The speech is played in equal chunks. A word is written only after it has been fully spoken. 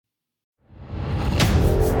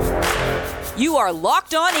You are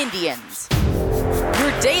Locked On Indians,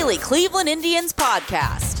 your daily Cleveland Indians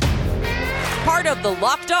podcast. Part of the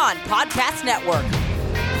Locked On Podcast Network,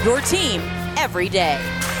 your team every day.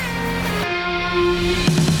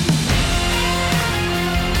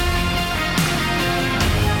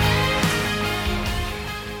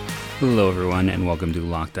 Hello, everyone, and welcome to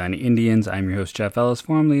Locked On Indians. I'm your host, Jeff Ellis,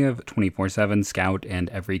 formerly of 24/7 Scout and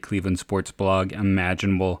every Cleveland sports blog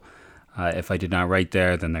imaginable. If I did not write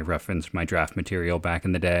there, then I referenced my draft material back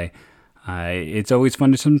in the day. It's always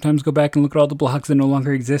fun to sometimes go back and look at all the blogs that no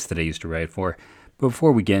longer exist that I used to write for. But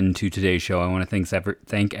before we get into today's show, I want to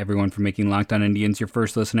thank everyone for making Locked On Indians your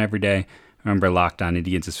first listen every day. Remember, Locked On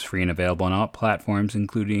Indians is free and available on all platforms,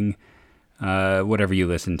 including whatever you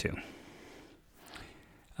listen to.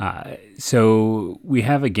 So we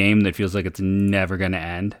have a game that feels like it's never going to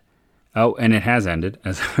end. Oh, and it has ended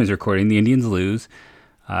as I was recording. The Indians lose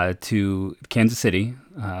to Kansas City,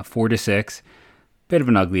 4-6. Bit of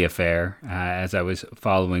an ugly affair. As I was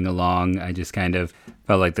following along, I just kind of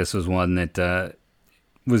felt like this was one that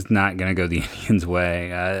was not going to go the Indians' way.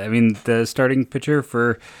 The starting pitcher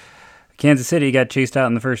for Kansas City got chased out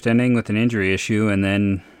in the first inning with an injury issue, and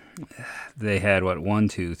then they had,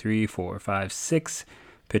 6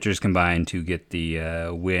 pitchers combined to get the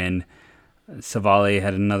win. Civale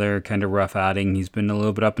had another kind of rough outing. He's been a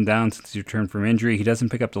little bit up and down since he returned from injury. He doesn't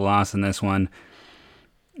pick up the loss in this one.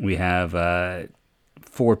 We have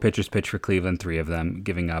 4 pitchers pitch for Cleveland, 3 of them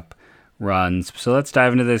giving up runs. So let's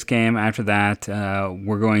dive into this game. After that,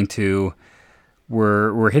 we're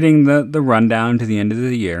hitting the rundown to the end of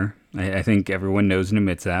the year. I think everyone knows and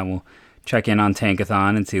admits that. We'll check in on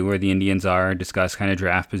Tankathon and see where the Indians are, discuss kind of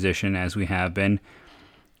draft position as we have been.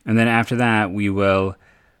 And then after that, we will,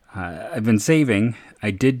 I've been saving.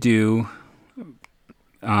 I did do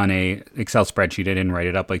on a Excel spreadsheet. I didn't write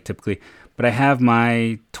it up like typically, but I have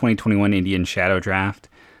my 2021 Indian Shadow Draft.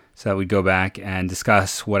 So that we'd go back and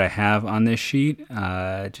discuss what I have on this sheet.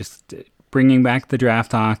 Just bringing back the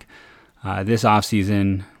draft talk. This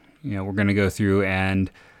offseason, we're going to go through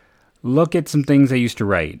and look at some things I used to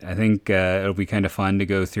write. I think it'll be kind of fun to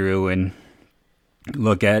go through and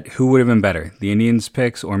look at who would have been better, the Indians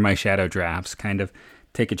picks or my shadow drafts. Kind of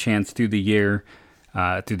take a chance through the years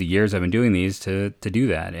I've been doing these to do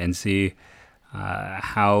that and see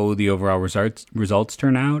how the overall results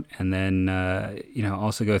turn out, and then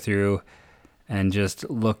also go through and just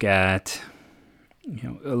look at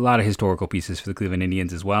a lot of historical pieces for the Cleveland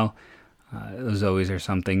Indians as well. Those always are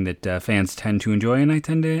something that fans tend to enjoy, and I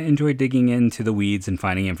tend to enjoy digging into the weeds and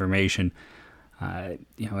finding information.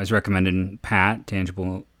 As recommended in Pat,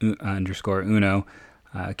 tangible_uno,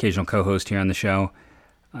 occasional co-host here on the show.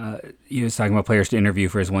 He was talking about players to interview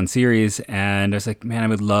for his one series, and I was like, man, I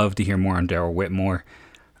would love to hear more on Darrell Whitmore.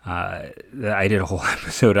 I did a whole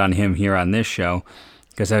episode on him here on this show,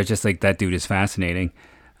 because I was just like, that dude is fascinating.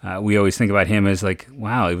 We always think about him as like,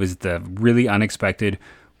 wow, it was the really unexpected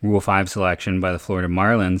Rule 5 selection by the Florida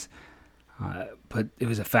Marlins. But it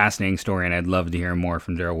was a fascinating story, and I'd love to hear more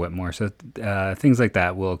from Darrell Whitmore. So things like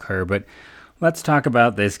that will occur. But let's talk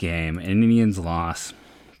about this game, an Indians loss.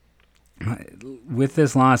 With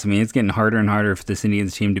this loss, it's getting harder and harder for this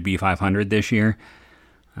Indians team to be 500 this year.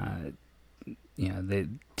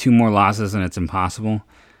 2 more losses, and it's impossible.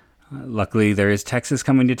 Luckily, there is Texas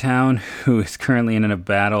coming to town, who is currently in a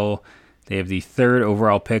battle. They have the 3rd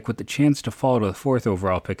overall pick with the chance to fall to the 4th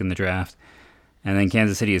overall pick in the draft. And then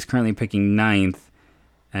Kansas City is currently picking 9th,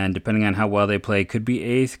 and depending on how well they play, could be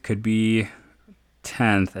 8th, could be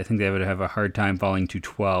 10th. I think they would have a hard time falling to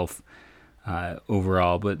 12th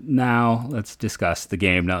overall. But now let's discuss the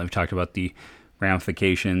game, now that we've talked about the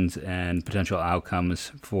ramifications and potential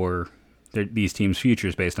outcomes for these teams'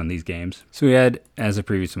 futures based on these games. So we had, as I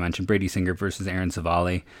previously mentioned, Brady Singer versus Aaron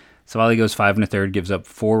Civale. Civale goes 5 1/3, gives up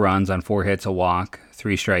 4 runs on 4 hits, a walk,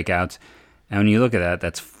 3 strikeouts. And when you look at that,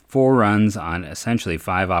 that's 4 runs on essentially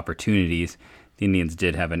 5 opportunities. The Indians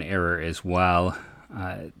did have an error as well,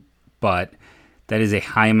 but that is a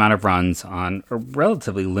high amount of runs on a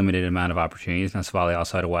relatively limited amount of opportunities. Now, Civale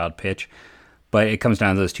also had a wild pitch, but it comes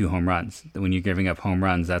down to those 2 home runs. When you're giving up home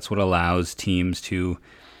runs, that's what allows teams to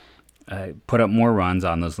put up more runs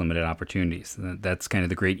on those limited opportunities. That's kind of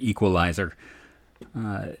the great equalizer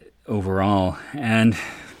overall. And,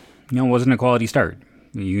 it wasn't a quality start.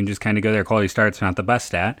 You can just kind of go there. Quality start's not the best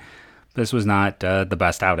stat. This was not the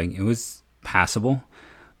best outing. It was passable.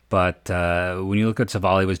 But when you look at what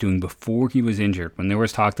Civale was doing before he was injured, when there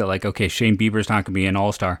was talk that Shane Bieber's not going to be an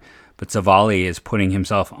all-star, but Civale is putting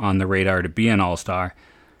himself on the radar to be an all-star,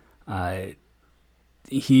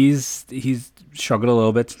 he's struggled a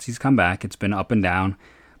little bit since he's come back. It's been up and down.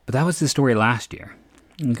 But that was the story last year.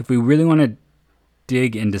 If we really want to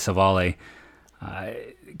dig into Civale.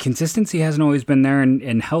 Consistency hasn't always been there,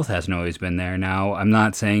 and health hasn't always been there. Now, I'm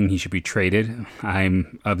not saying he should be traded.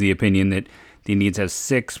 I'm of the opinion that the Indians have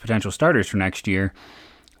 6 potential starters for next year.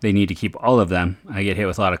 They need to keep all of them. I get hit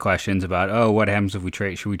with a lot of questions about, what happens if we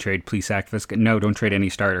trade? Should we trade Plesac? No, don't trade any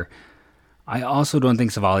starter. I also don't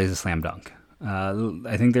think Civale is a slam dunk.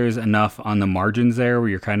 I think there's enough on the margins there where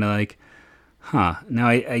you're kind of like, Now,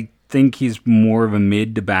 I think he's more of a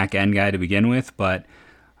mid to back end guy to begin with, but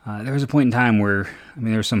there was a point in time where,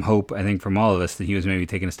 there was some hope, I think, from all of us that he was maybe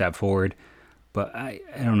taking a step forward. But I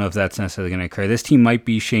don't know if that's necessarily going to occur. This team might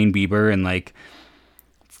be Shane Bieber and like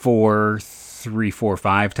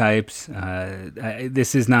 4-3-4-5 types.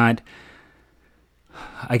 This is not.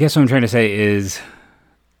 I guess what I'm trying to say is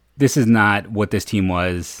this is not what this team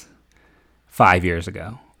was 5 years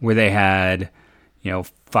ago, where they had,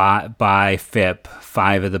 by FIP,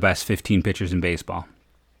 5 of the best 15 pitchers in baseball.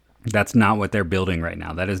 That's not what they're building right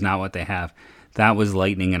now. That is not what they have. That was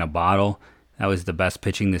lightning in a bottle. That was the best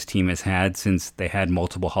pitching this team has had since they had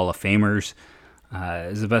multiple Hall of Famers.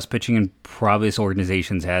 It was the best pitching in probably this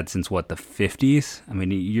organization's had since, the 50s?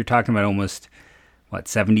 You're talking about almost,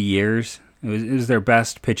 70 years? It was their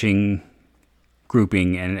best pitching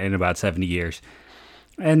grouping in about 70 years.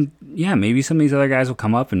 And, yeah, maybe some of these other guys will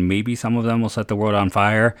come up, and maybe some of them will set the world on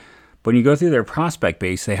fire. But when you go through their prospect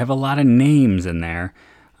base, they have a lot of names in there.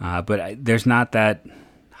 But there's not that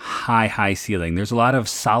high ceiling. There's a lot of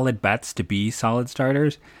solid bets to be solid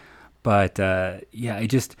starters. But, I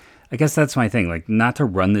guess that's my thing. Like, not to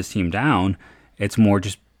run this team down. It's more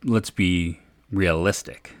just, let's be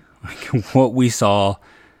realistic. Like, what we saw,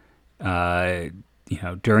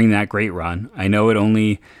 during that great run. I know it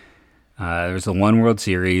only, there was the one World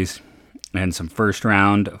Series and some first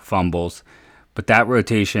round fumbles. But that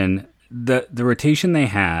rotation, the rotation they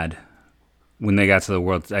had when they got to the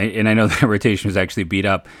World, and I know that rotation was actually beat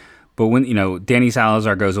up, but when, Danny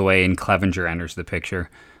Salazar goes away and Clevenger enters the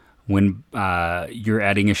picture, when you're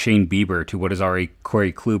adding a Shane Bieber to what is already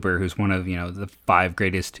Corey Kluber, who's one of, the 5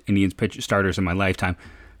 greatest Indians pitch starters in my lifetime,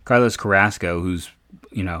 Carlos Carrasco, whose,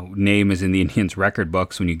 name is in the Indians record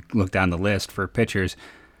books when you look down the list for pitchers,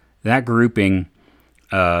 that grouping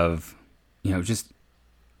of, just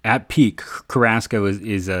at peak, Carrasco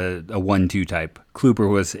is a 1-2 type. Kluber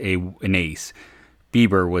was an ace.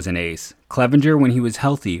 Bieber was an ace. Clevenger, when he was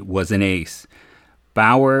healthy, was an ace.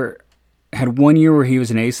 Bauer had 1 year where he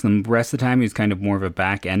was an ace, and the rest of the time he was kind of more of a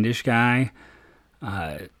back-endish guy.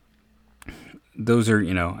 Those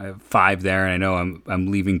are, 5 there, and I know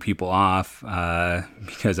I'm leaving people off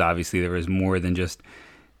because obviously there was more than just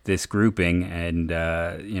this grouping, and,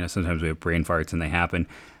 sometimes we have brain farts and they happen.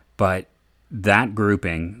 But that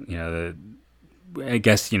grouping, I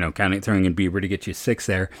guess, kind of throwing in Bieber to get you 6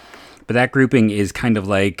 there, but that grouping is kind of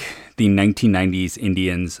like the 1990s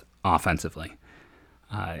Indians offensively.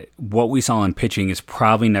 What we saw in pitching is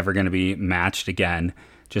probably never going to be matched again.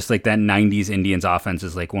 Just like that 90s Indians offense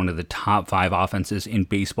is like one of the top 5 offenses in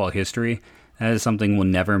baseball history. That is something we'll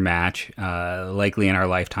never match, likely in our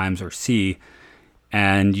lifetimes or see.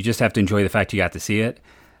 And you just have to enjoy the fact you got to see it.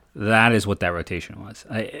 That is what that rotation was.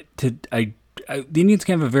 The Indians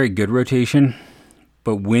can have a very good rotation,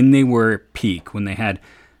 but when they were peak, when they had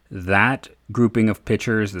that grouping of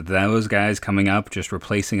pitchers, those guys coming up, just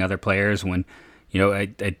replacing other players, when,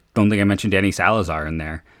 I don't think I mentioned Danny Salazar in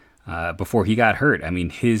there before he got hurt.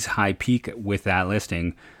 His high peak with that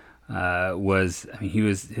listing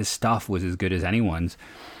his stuff was as good as anyone's.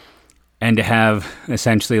 And to have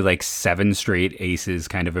essentially like 7 straight aces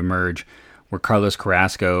kind of emerge, where Carlos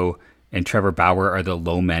Carrasco and Trevor Bauer are the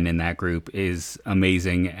low men in that group, is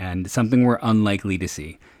amazing and something we're unlikely to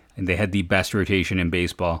see. And they had the best rotation in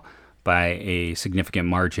baseball by a significant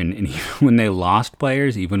margin. And even when they lost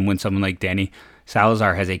players, even when someone like Danny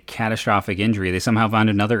Salazar has a catastrophic injury, they somehow found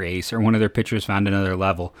another ace, or one of their pitchers found another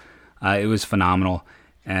level. It was phenomenal.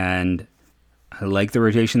 And I like the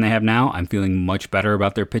rotation they have now. I'm feeling much better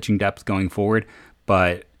about their pitching depth going forward.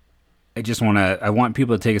 But I want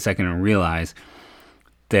people to take a second and realize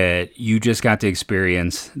that you just got to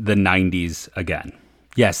experience the 90s again.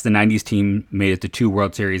 Yes, the 90s team made it to 2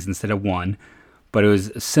 World Series instead of 1, but it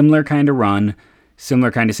was a similar kind of run, similar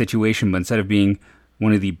kind of situation, but instead of being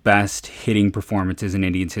one of the best hitting performances in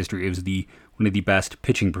Indians history, it was one of the best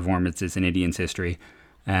pitching performances in Indians history,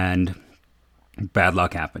 and bad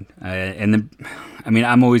luck happened.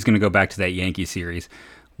 I'm always going to go back to that Yankee series.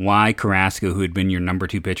 Why Carrasco, who had been your number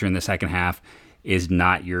 2 pitcher in the second half, is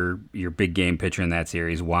not your big game pitcher in that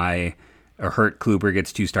series. Why a hurt Kluber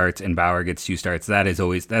gets 2 starts and Bauer gets 2 starts.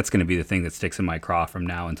 That's going to be the thing that sticks in my craw from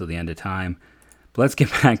now until the end of time. But let's get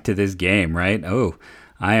back to this game, right?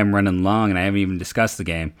 I am running long, and I haven't even discussed the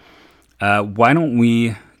game. Why don't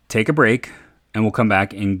we take a break, and we'll come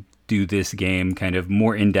back and do this game kind of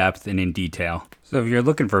more in depth and in detail. So if you're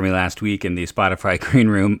looking for me last week in the Spotify green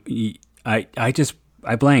room,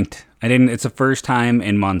 I blanked. I didn't. It's the first time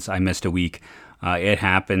in months I missed a week. It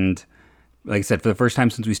happened, like I said, for the first time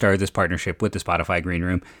since we started this partnership with the Spotify green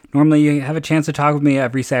room. Normally you have a chance to talk with me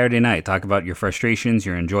every Saturday night, talk about your frustrations,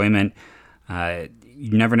 your enjoyment.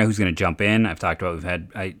 You never know who's going to jump in. I've talked about,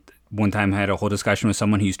 one time had a whole discussion with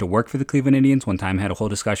someone who used to work for the Cleveland Indians. One time had a whole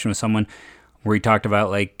discussion with someone where he talked about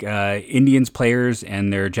like Indians players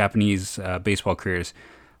and their Japanese baseball careers.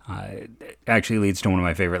 It actually leads to one of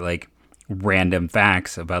my favorite like random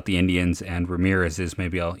facts about the Indians and Ramirez's.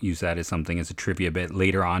 Maybe I'll use that as something as a trivia bit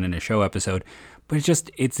later on in a show episode. But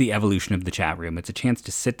it's the evolution of the chat room. It's a chance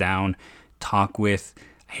to sit down, talk with.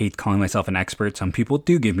 I hate calling myself an expert. Some people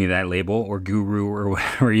do give me that label, or guru, or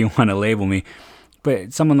whatever you want to label me.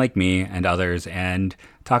 But someone like me and others, and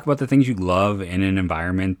talk about the things you love in an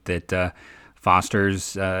environment that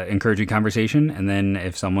fosters encouraging conversation. And then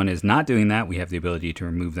if someone is not doing that, we have the ability to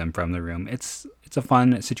remove them from the room. It's a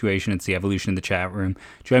fun situation. It's the evolution of the chat room.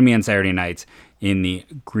 Join me on Saturday nights in the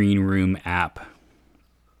Green Room app.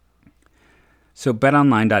 So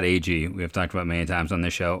betonline.ag, we have talked about many times on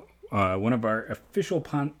this show. One of our official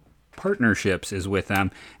partnerships is with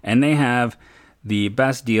them, and they have the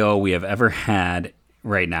best deal we have ever had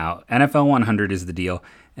right now. NFL 100 is the deal,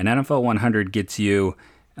 and NFL 100 gets you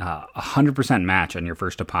 100% match on your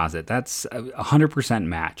first deposit. That's a 100%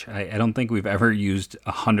 match. I don't think we've ever used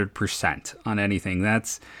 100% on anything.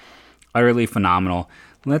 That's utterly phenomenal.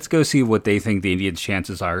 Let's go see what they think the Indians'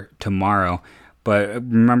 chances are tomorrow. But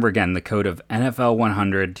remember, again, the code of NFL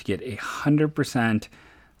 100 to get a 100%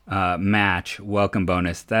 match welcome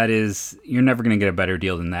bonus. That is, you're never going to get a better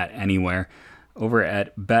deal than that anywhere. Over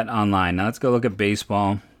at BetOnline. Now let's go look at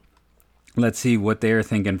baseball. Let's see what they're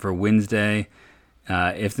thinking for Wednesday.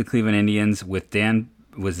 If the Cleveland Indians with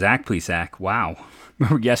Zach Plesac. Wow.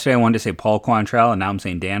 Remember yesterday I wanted to say Paul Quantrill, and now I'm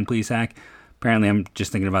saying Dan Plesac. Apparently I'm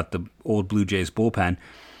just thinking about the old Blue Jays bullpen.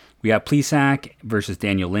 We got Plesac versus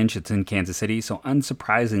Daniel Lynch. It's in Kansas City. So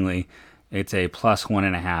unsurprisingly, it's a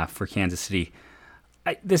 +1.5 for Kansas City.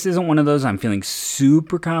 This isn't one of those I'm feeling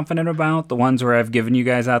super confident about. The ones where I've given you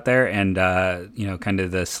guys out there and, kind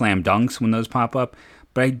of the slam dunks when those pop up.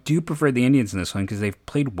 But I do prefer the Indians in this one because they've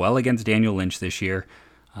played well against Daniel Lynch this year.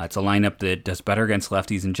 It's a lineup that does better against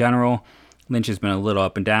lefties in general. Lynch has been a little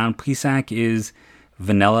up and down. Plesac is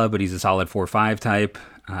vanilla, but he's a solid 4-5 type.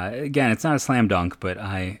 Again, it's not a slam dunk, but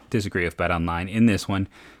I disagree with BetOnline in this one.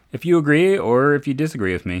 If you agree or if you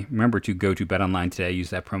disagree with me, remember to go to BetOnline today. Use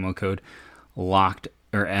that promo code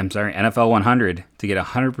NFL 100 to get a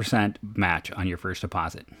 100% match on your first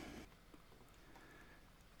deposit.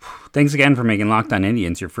 Thanks again for making Locked On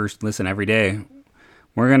Indians your first listen every day.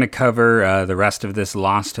 We're going to cover the rest of this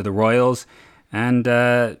loss to the Royals and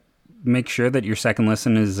make sure that your second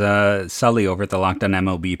listen is Sully over at the Locked On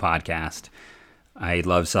MLB podcast. I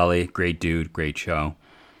love Sully. Great dude. Great show.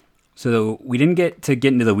 So we didn't get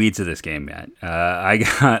into the weeds of this game yet. I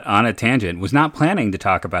got on a tangent. Was not planning to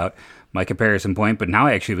talk about my comparison point, but now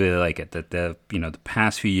I actually really like it. That the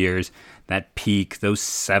past few years, that peak, those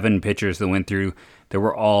 7 pitchers that went through, they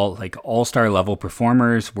were all like all-star level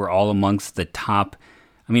performers. We're all amongst the top.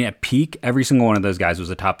 I mean, at peak, every single one of those guys was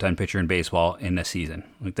a top 10 pitcher in baseball in a season.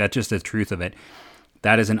 Like that's just the truth of it.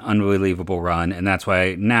 That is an unbelievable run, and that's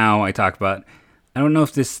why now I talk about. I don't know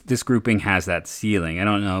if this grouping has that ceiling. I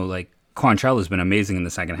don't know, like, Quantrill has been amazing in the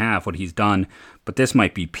second half, what he's done, but this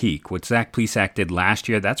might be peak. What Zach Plesac did last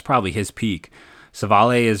year, that's probably his peak.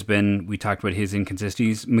 Savale has been, we talked about his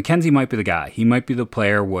inconsistencies. McKenzie might be the guy. He might be the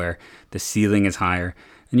player where the ceiling is higher.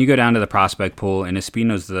 And you go down to the prospect pool, and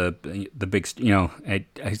Espino's the big,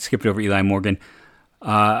 I skipped over Eli Morgan.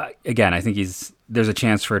 Again, I think there's a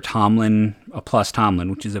chance for a plus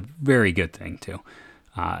Tomlin, which is a very good thing, too.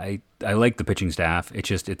 I like the pitching staff.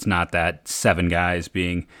 It's not that 7 guys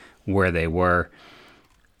being where they were.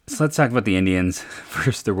 So let's talk about the Indians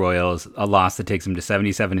versus the Royals. A loss that takes them to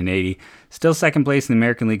 77-80. Still second place in the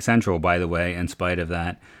American League Central, by the way, in spite of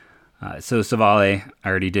that. So Savale, I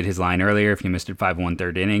already did his line earlier. If you missed it, 5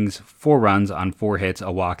 1/3 innings, 4 runs on 4 hits,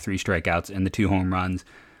 a walk, 3 strikeouts, and the 2 home runs.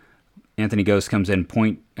 Anthony Gose comes in,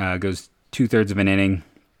 goes 2/3 of an inning,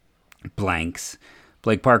 blanks.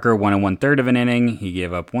 Blake Parker, 1 1/3 of an inning. He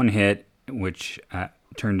gave up 1 hit, which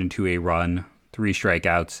turned into a run, 3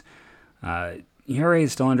 strikeouts. ERA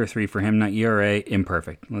is still under 3 for him. Not ERA,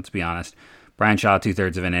 imperfect. Let's be honest. Brian Shaw,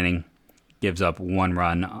 2/3 of an inning, gives up 1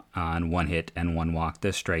 run on 1 hit and 1 walk.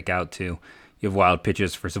 This strikeout too. You have wild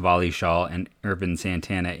pitches for Savale, Shaw, and Irvin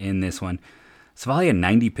Santana in this one. Civale had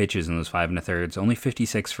 90 pitches in those 5 1/3, only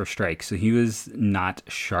 56 for strikes, so he was not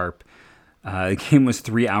sharp. The game was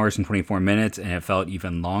 3 hours and 24 minutes, and it felt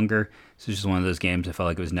even longer. So it's just one of those games I felt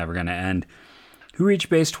like it was never going to end. Who reached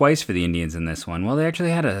base twice for the Indians in this one? Well, they actually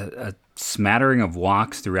had a smattering of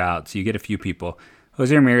walks throughout, so you get a few people.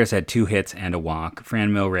 Jose Ramirez had 2 hits and a walk.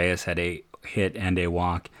 Franmil Reyes had a hit and a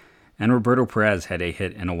walk. And Roberto Perez had a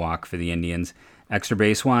hit and a walk for the Indians. Extra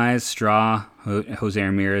base-wise, Straw, Jose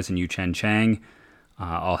Ramirez, and Yu Chen Chang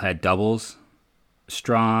all had doubles.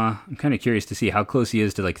 Straw, I'm kind of curious to see how close he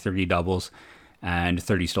is to like 30 doubles and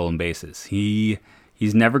 30 stolen bases. He's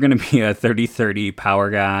never going to be a 30-30 power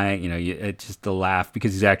guy. It's just a laugh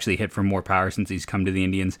because he's actually hit for more power since he's come to the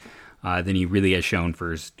Indians than he really has shown for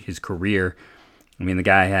his career. I mean, the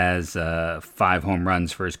guy has 5 home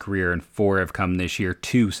runs for his career, and 4 have come this year,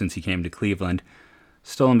 2 since he came to Cleveland.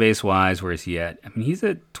 Stolen base-wise, where is he at? I mean, he's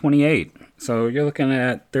at 28. So you're looking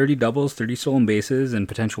at 30 doubles, 30 stolen bases, and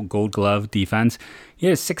potential Gold Glove defense. He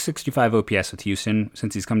has 665 OPS with Houston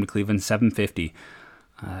since he's come to Cleveland, 750.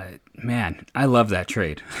 Man, I love that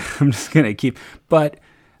trade. I'm just going to keep... But,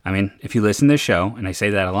 I mean, if you listen to this show, and I say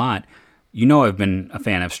that a lot, you know I've been a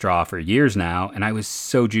fan of Straw for years now, and I was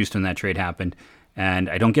so juiced when that trade happened. And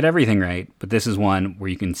I don't get everything right, but this is one where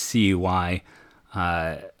you can see why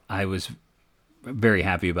I was very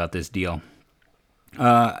happy about this deal.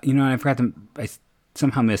 I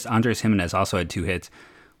somehow missed Andres Gimenez also had 2 hits.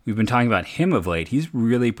 We've been talking about him of late. He's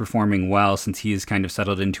really performing well since he has kind of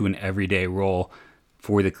settled into an everyday role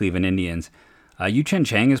for the Cleveland Indians. Yu Chen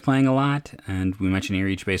Chang is playing a lot, and we mentioned he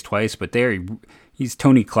reached base twice, but he's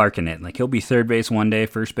Tony Clark in it. Like, he'll be third base one day,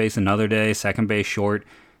 first base another day, second base short.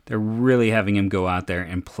 They're really having him go out there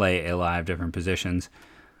and play a lot of different positions.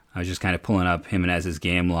 I was just kind of pulling up Gimenez's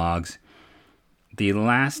game logs. The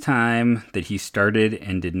last time that he started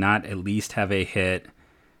and did not at least have a hit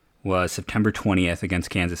was September 20th against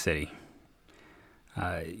Kansas City.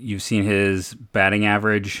 You've seen his batting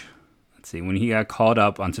average. Let's see, when he got called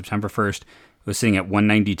up on September 1st, it was sitting at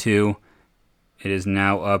 192. It is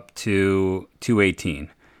now up to 218.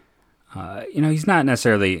 He's not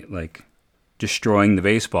necessarily like destroying the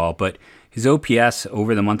baseball, but his OPS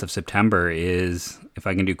over the month of September is, if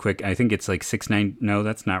I can do quick, I think it's like 690. No,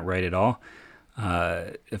 that's not right at all.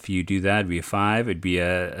 If you do that, it'd be a 5. It'd be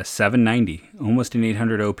a 790, almost an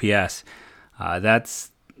 800 OPS.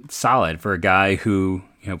 That's solid for a guy who,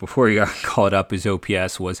 before he got called up, his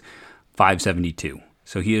OPS was 572.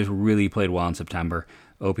 So he has really played well in September.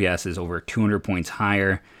 OPS is over 200 points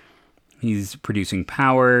higher. He's producing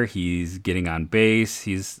power. He's getting on base.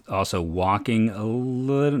 He's also walking a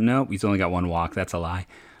little. Nope, he's only got 1 walk. That's a lie.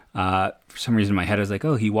 For some reason in my head I was like,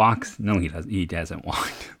 oh, he walks. No, he doesn't. He hasn't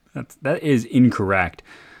walked. That is incorrect.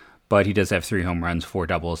 But he does have 3 home runs, 4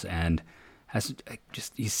 doubles, and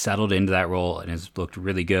he's settled into that role and has looked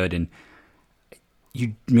really good. And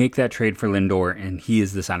you make that trade for Lindor, and he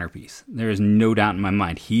is the centerpiece. There is no doubt in my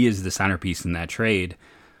mind he is the centerpiece in that trade.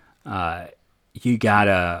 You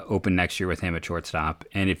gotta open next year with him at shortstop,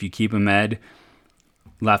 and if you keep him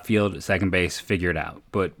left field, second base, figure it out.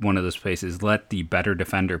 But one of those places, let the better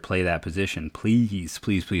defender play that position, please,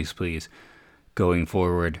 please, please, please, going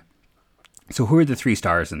forward. So who are the 3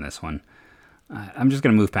 stars in this one? I'm just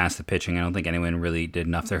going to move past the pitching. I don't think anyone really did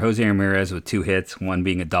enough there. Jose Ramirez with 2 hits, 1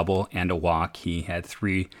 being a double and a walk. He had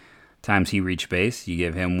 3 times he reached base. You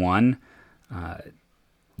give him 1.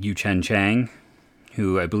 Yu Chen Chang,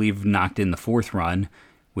 who I believe knocked in the 4th run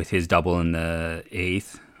with his double in the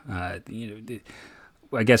 8th.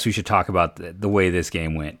 I guess we should talk about the way this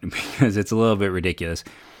game went because it's a little bit ridiculous.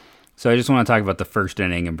 So I just want to talk about the first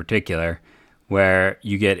inning in particular, where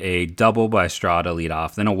you get a double by Straw to lead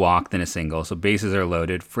off, then a walk, then a single. So bases are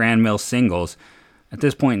loaded. Franmil singles. At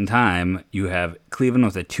this point in time, you have Cleveland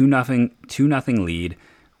with a 2-0 lead,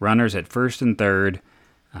 runners at first and third,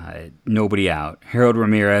 nobody out. Harold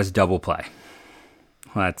Ramirez double play.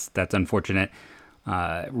 Well, that's unfortunate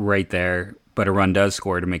right there, but a run does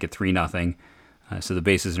score to make it 3-0. So the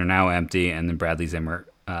bases are now empty, and then Bradley Zimmer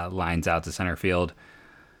lines out to center field.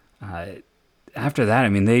 After that, I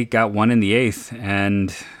mean, they got 1 in the 8th,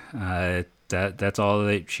 and that's all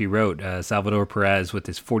that she wrote. Salvador Perez with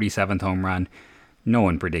his 47th home run. No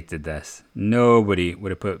one predicted this. Nobody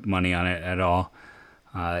would have put money on it at all.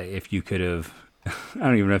 If you could have, I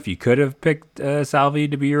don't even know if you could have picked Salvi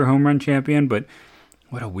to be your home run champion, but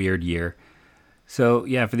what a weird year. So,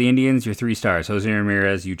 yeah, for the Indians, your 3 stars. Jose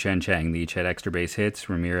Ramirez, Yu Chen Chang. They each had extra base hits.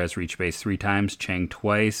 Ramirez reached base 3 times, Chang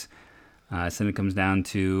twice. So it comes down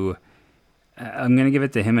to, I'm going to give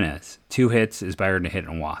it to Gimenez. 2 hits is better than a hit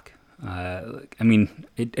and walk. I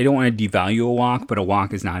don't want to devalue a walk, but a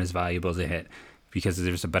walk is not as valuable as a hit. because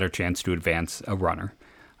there's a better chance to advance a runner.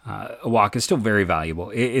 A walk is still very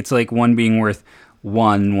valuable. It's like one being worth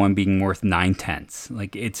 1 being worth 9/10.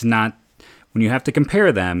 Like, it's not, when you have to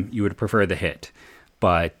compare them, you would prefer the hit.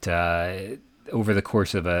 But over the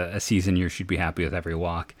course of a season, you should be happy with every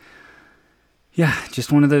walk. Yeah,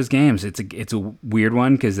 just one of those games. It's a weird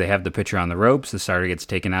one because they have the pitcher on the ropes. The starter gets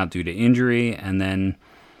taken out due to injury, and then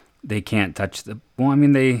they can't touch the... Well, I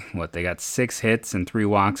mean, they got 6 hits and 3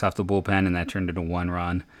 walks off the bullpen, and that turned into 1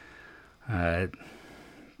 run. I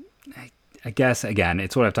guess, again,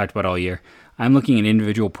 it's what I've talked about all year. I'm looking at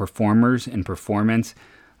individual performers and performance,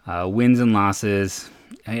 wins and losses.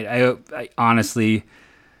 I honestly,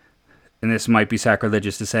 and this might be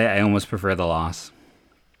sacrilegious to say, I almost prefer the loss.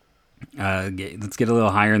 Let's get a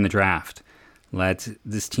little higher in the draft.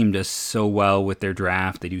 This team does so well with their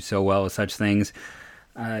draft. They do so well with such things.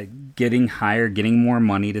 Getting higher, getting more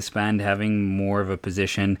money to spend, having more of a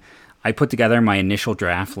position. I put together my initial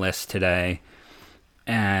draft list today,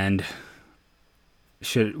 and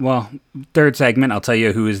third segment, I'll tell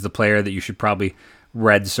you who is the player that you should probably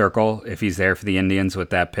red circle if he's there for the Indians with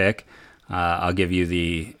that pick. I'll give you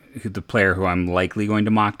the player who I'm likely going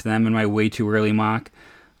to mock to them in my way too early mock.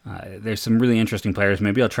 There's some really interesting players.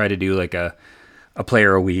 Maybe I'll try to do like a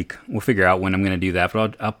player a week. We'll figure out when I'm going to do that,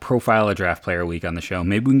 but I'll profile a draft player a week on the show.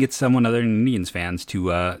 Maybe we can get someone other than Indians fans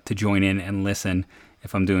to join in and listen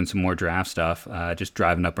if I'm doing some more draft stuff, just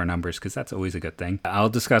driving up our numbers, because that's always a good thing. I'll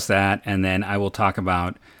discuss that, and then I will talk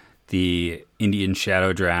about the Indian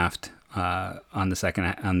Shadow Draft on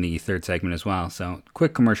the third segment as well. So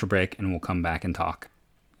quick commercial break, and we'll come back and talk.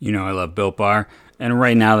 You know I love Built Bar, and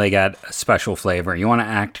right now they got a special flavor. You want to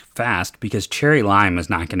act fast because cherry lime is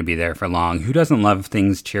not going to be there for long. Who doesn't love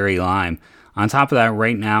things cherry lime? On top of that,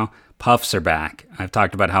 right now, Puffs are back. I've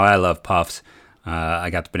talked about how I love Puffs. I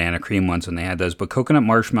got the banana cream ones when they had those, but coconut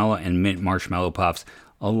marshmallow and mint marshmallow Puffs,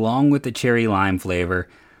 along with the cherry lime flavor,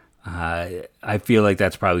 I feel like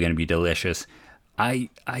that's probably going to be delicious. I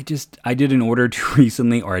did an order too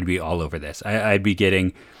recently, or I'd be all over this. I'd be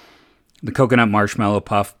getting the coconut marshmallow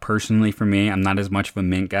puff personally for me. I'm not as much of a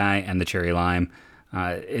mint guy, and the cherry lime.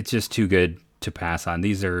 It's just too good to pass on.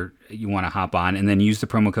 These are, you want to hop on and then use the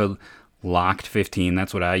promo code LOCKED15.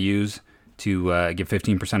 That's what I use to get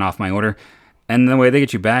 15% off my order. And the way they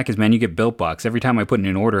get you back is, man, you get Built Bucks. Every time I put in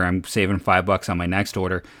an order, I'm saving $5 on my next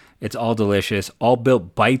order. It's all delicious. All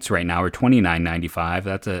Built Bites right now are $29.95.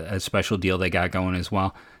 That's a special deal they got going as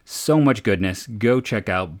well. So much goodness. Go check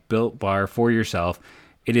out Built Bar for yourself.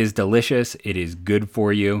 It is delicious. It is good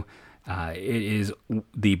for you. It is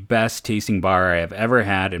the best tasting bar I have ever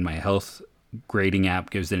had, and my health grading app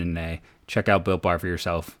gives it an A. Check out Built Bar for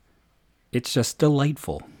yourself. It's just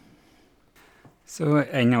delightful. So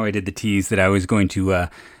I know I did the tease that I was going to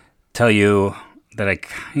tell you that I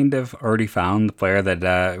kind of already found the player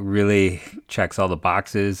that really checks all the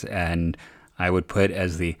boxes, and I would put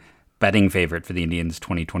as the betting favorite for the Indians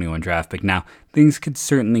 2021 draft pick. Now, things could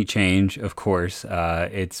certainly change, of course.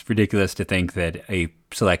 It's ridiculous to think that a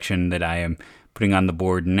selection that I am putting on the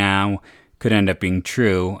board now could end up being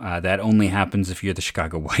true. That only happens if you're the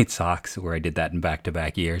Chicago White Sox, where I did that in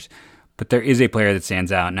back-to-back years. But there is a player that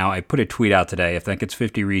stands out. Now, I put a tweet out today. If that gets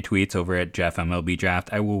 50 retweets over at Jeff MLB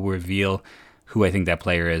Draft, I will reveal who I think that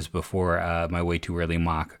player is before my way too early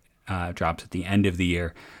mock drops at the end of the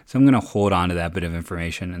year. So I'm going to hold on to that bit of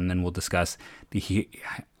information, and then we'll discuss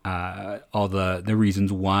all the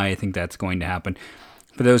reasons why I think that's going to happen.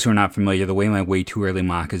 For those who are not familiar, the way my way too early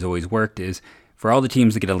mock has always worked is for all the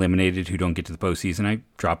teams that get eliminated who don't get to the postseason, I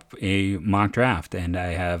drop a mock draft, and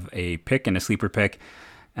I have a pick and a sleeper pick.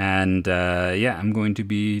 And I'm going to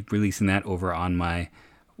be releasing that over on my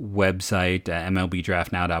website,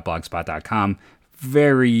 mlbdraftnow.blogspot.com.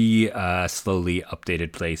 Very slowly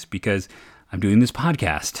updated place because I'm doing this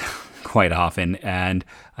podcast quite often, and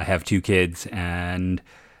I have 2 kids, and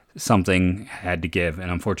something had to give, and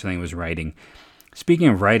unfortunately it was writing. Speaking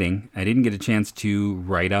of writing, I didn't get a chance to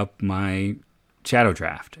write up my shadow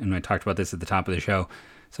draft, and I talked about this at the top of the show,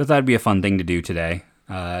 so I thought it'd be a fun thing to do today.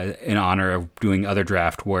 In honor of doing other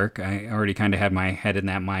draft work. I already kind of had my head in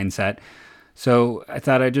that mindset. So I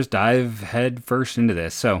thought I'd just dive head first into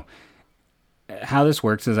this. So how this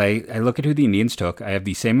works is I look at who the Indians took. I have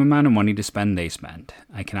the same amount of money to spend they spent.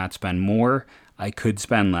 I cannot spend more. I could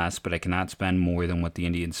spend less, but I cannot spend more than what the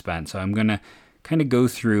Indians spent. So I'm going to kind of go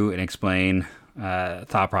through and explain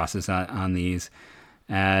thought process on these.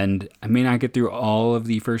 And I may not get through all of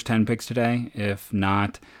the first 10 picks today. If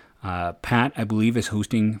not, Pat, I believe, is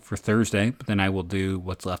hosting for Thursday, but then I will do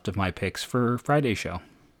what's left of my picks for Friday's show.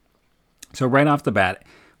 So right off the bat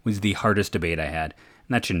was the hardest debate I had.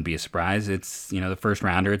 that shouldn't be a surprise. It's, the first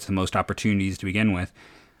rounder. It's the most opportunities to begin with.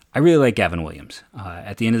 I really like Gavin Williams.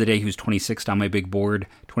 At the end of the day, he was 26th on my big board,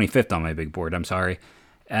 25th on my big board, I'm sorry.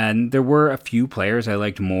 And there were a few players I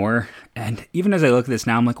liked more. And even as I look at this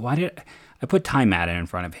now, I'm like, why did I put Ty Madden in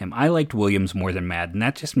front of him? I liked Williams more than Madden.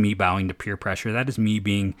 That's just me bowing to peer pressure. That is me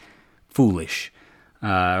being foolish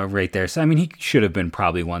right there. So, he should have been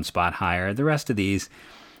probably one spot higher. The rest of these,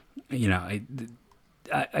 I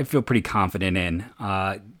feel pretty confident in.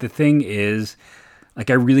 The thing is,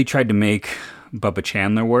 I really tried to make Bubba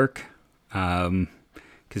Chandler work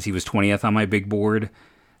because he was 20th on my big board.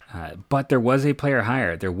 But there was a player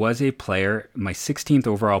higher. There was a player, my 16th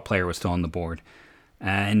overall player was still on the board.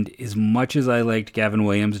 And as much as I liked Gavin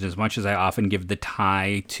Williams, and as much as I often give the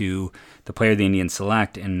tie to the player the Indians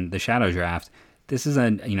select in the shadow draft, this is a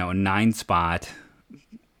 9 spot,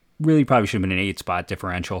 really probably should have been an 8 spot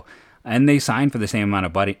differential. And they signed for the same amount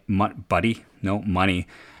of money.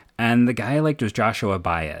 And the guy I liked was Joshua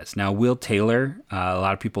Baez. Now, Will Taylor, a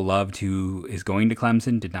lot of people loved, who is going to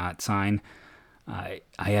Clemson, did not sign. I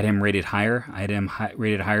had him rated higher. I had him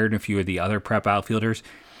rated higher than a few of the other prep outfielders.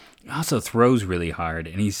 He also throws really hard,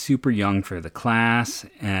 and he's super young for the class,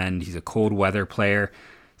 and he's a cold weather player.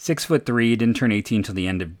 6'3", didn't turn 18 until the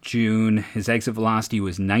end of June. His exit velocity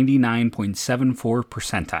was 99.74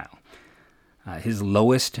 percentile. His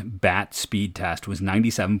lowest bat speed test was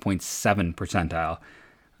 97.7 percentile.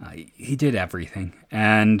 He did everything,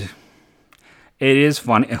 and it is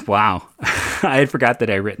funny. Wow, I had forgot that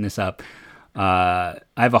I had written this up. I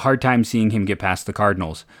have a hard time seeing him get past the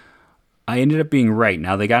Cardinals. I ended up being right.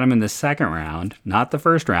 Now, they got him in the second round, not the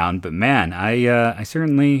first round, but man, I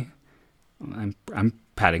certainly, I'm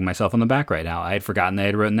patting myself on the back right now. I had forgotten they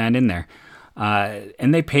had written that in there.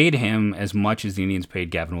 And they paid him as much as the Indians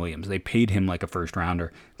paid Gavin Williams. They paid him like a first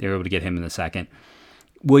rounder. They were able to get him in the second.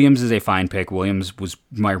 Williams is a fine pick. Williams was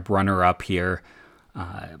my runner-up here.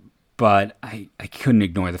 But I couldn't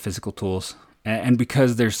ignore the physical tools. And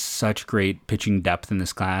because there's such great pitching depth in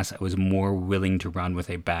this class, I was more willing to run with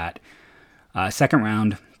a bat. Second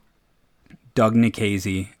round, Doug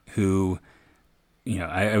Nikhazy, who,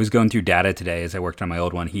 I was going through data today as I worked on my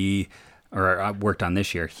old one. I worked on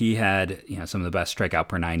this year. He had, some of the best strikeout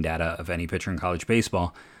per 9 data of any pitcher in college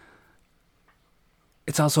baseball.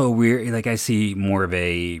 It's also weird, I see more of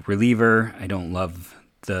a reliever. I don't love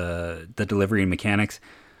the delivery and mechanics.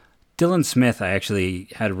 Dylan Smith, I actually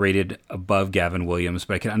had rated above Gavin Williams,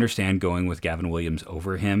 but I could understand going with Gavin Williams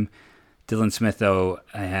over him. Dylan Smith, though,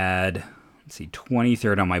 I had,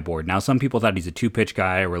 23rd on my board. Now, some people thought he's a 2-pitch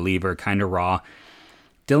guy, a reliever, kind of raw.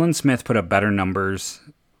 Dylan Smith put up better numbers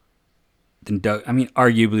than Doug.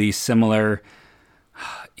 Arguably similar.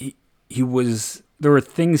 There were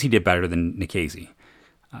things he did better than Nikhazy.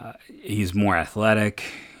 He's more athletic.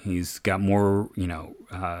 He's got more,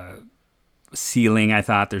 ceiling, I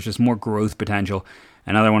thought. There's just more growth potential.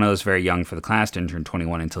 Another one of those very young for the class, didn't turn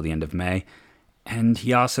 21 until the end of May. And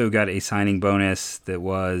he also got a signing bonus that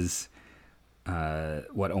was,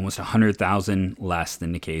 almost $100,000 less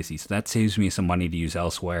than Nikhazy. So that saves me some money to use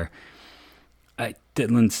elsewhere.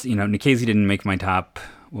 Nikhazy didn't make my top.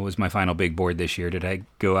 What was my final big board this year? Did I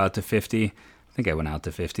go out to 50? I think I went out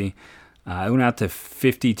to 50. I went out to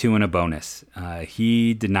 52 and a bonus.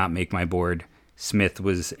 He did not make my board. Smith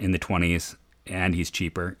was in the 20s, and he's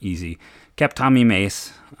cheaper, easy. Kept Tommy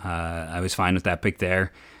Mace. I was fine with that pick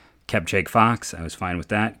there. Kept Jake Fox. I was fine with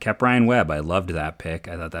that. Kept Ryan Webb. I loved that pick.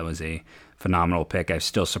 I thought that was a phenomenal pick. I was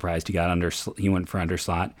still surprised he went for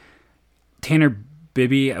underslot. Tanner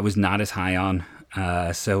Bibby, I was not as high on.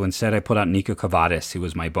 So instead I put out Nico Cavadas, who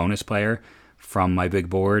was my bonus player from my big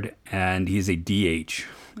board, and he's a DH,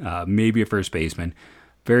 maybe a first baseman.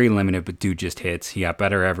 Very limited, but dude just hits. He got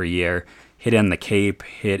better every year. Hit on the Cape,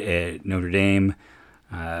 hit at Notre Dame.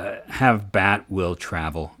 Have bat, will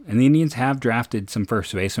travel. And the Indians have drafted some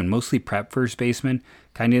first basemen, mostly prep first basemen,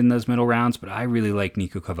 kind of in those middle rounds, but I really like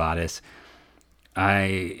Nico Cavadas.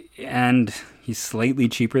 And he's slightly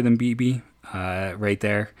cheaper than BB right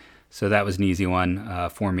there. So that was an easy one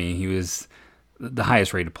for me. He was the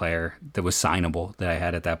highest rated player that was signable that I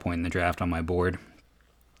had at that point in the draft on my board.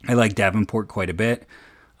 I like Davenport quite a bit.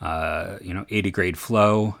 80 grade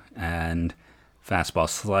flow and fastball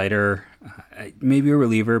slider. Maybe a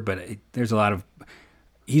reliever, but there's a lot of...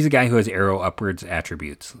 He's a guy who has arrow upwards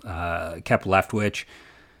attributes. Kept Leftwich,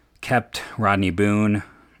 kept Rodney Boone,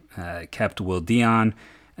 kept Will Dion,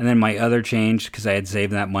 and then my other change, because I had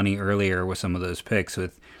saved that money earlier with some of those picks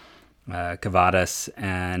with Cavadas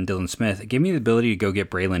and Dylan Smith, it gave me the ability to go get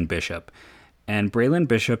Braylon Bishop. And Braylon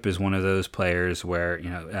Bishop is one of those players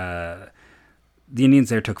where, the Indians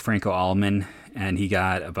there took Franco Allman, and he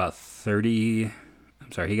got about 30,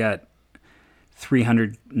 sorry, he got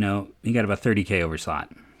 300. No, he got about 30K over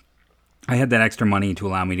slot. I had that extra money to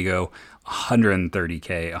allow me to go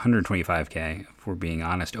 130K, 125K, if we're being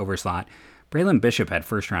honest, over slot. Braylon Bishop had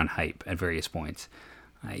first round hype at various points.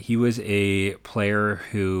 He was a player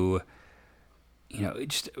who,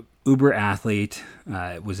 just uber athlete,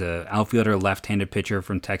 was an outfielder, left-handed pitcher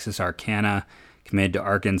from Texas Arcana, committed to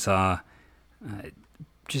Arkansas.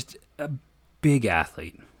 Just a big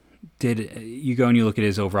athlete. You go and you look at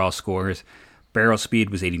his overall scores. Barrel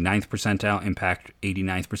speed was 89th percentile, impact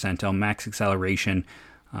 89th percentile, max acceleration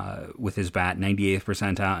with his bat 98th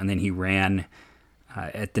percentile, and then he ran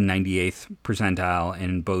at the 98th percentile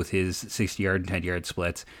in both his 60-yard and 10-yard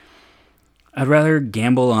splits. I'd rather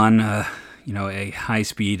gamble on a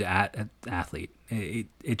high-speed athlete.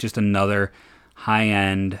 It's just another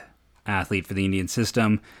high-end athlete for the Indian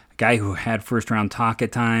system. A guy who had first-round talk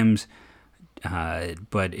at times,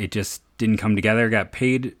 but it just didn't come together. Got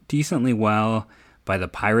paid decently well by the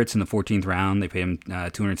Pirates in the 14th round. They paid him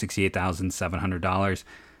 $268,700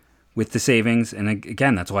 with the savings. And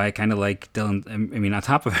again, that's why I kind of like Dylan. I mean, on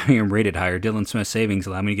top of having him rated higher, Dylan Smith's savings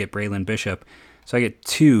allowed me to get Braylon Bishop. So I get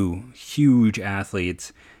two huge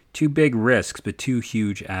athletes, two big risks, but two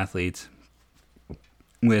huge athletes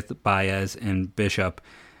with Baez and Bishop.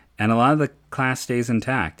 And a lot of the class stays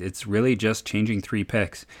intact. It's really just changing 3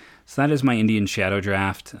 picks. So that is my Indian Shadow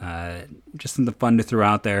Draft. Just something fun to throw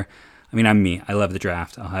out there. I mean, I'm me. I love the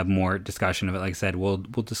draft. I'll have more discussion of it. Like I said, we'll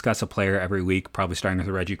discuss a player every week, probably starting with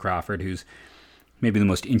Reggie Crawford, who's maybe the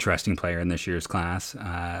most interesting player in this year's class.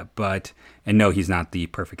 And no, he's not the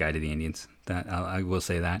perfect guy to the Indians. That I will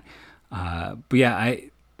say that. But yeah, I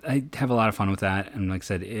have a lot of fun with that. And like I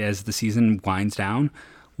said, as the season winds down,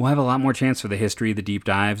 we'll have a lot more chance for the history, the deep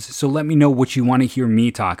dives. So let me know what you want to hear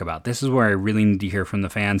me talk about. This is where I really need to hear from the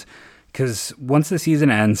fans, because once the season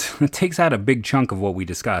ends, it takes out a big chunk of what we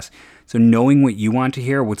discuss. So knowing what you want to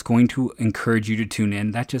hear, what's going to encourage you to tune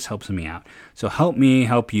in, that just helps me out. So help me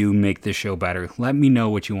help you make this show better. Let me know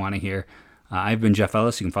what you want to hear. I've been Jeff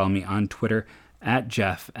Ellis. You can follow me on Twitter at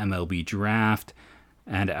JeffMLBDraft.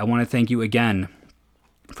 And I want to thank you again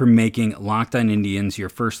for making Locked On Indians your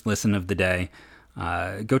first listen of the day.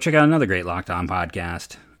 Go check out another great Locked On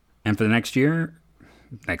podcast. And for the next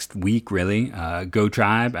week, really, go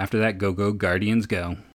Tribe. After that, go Guardians, go.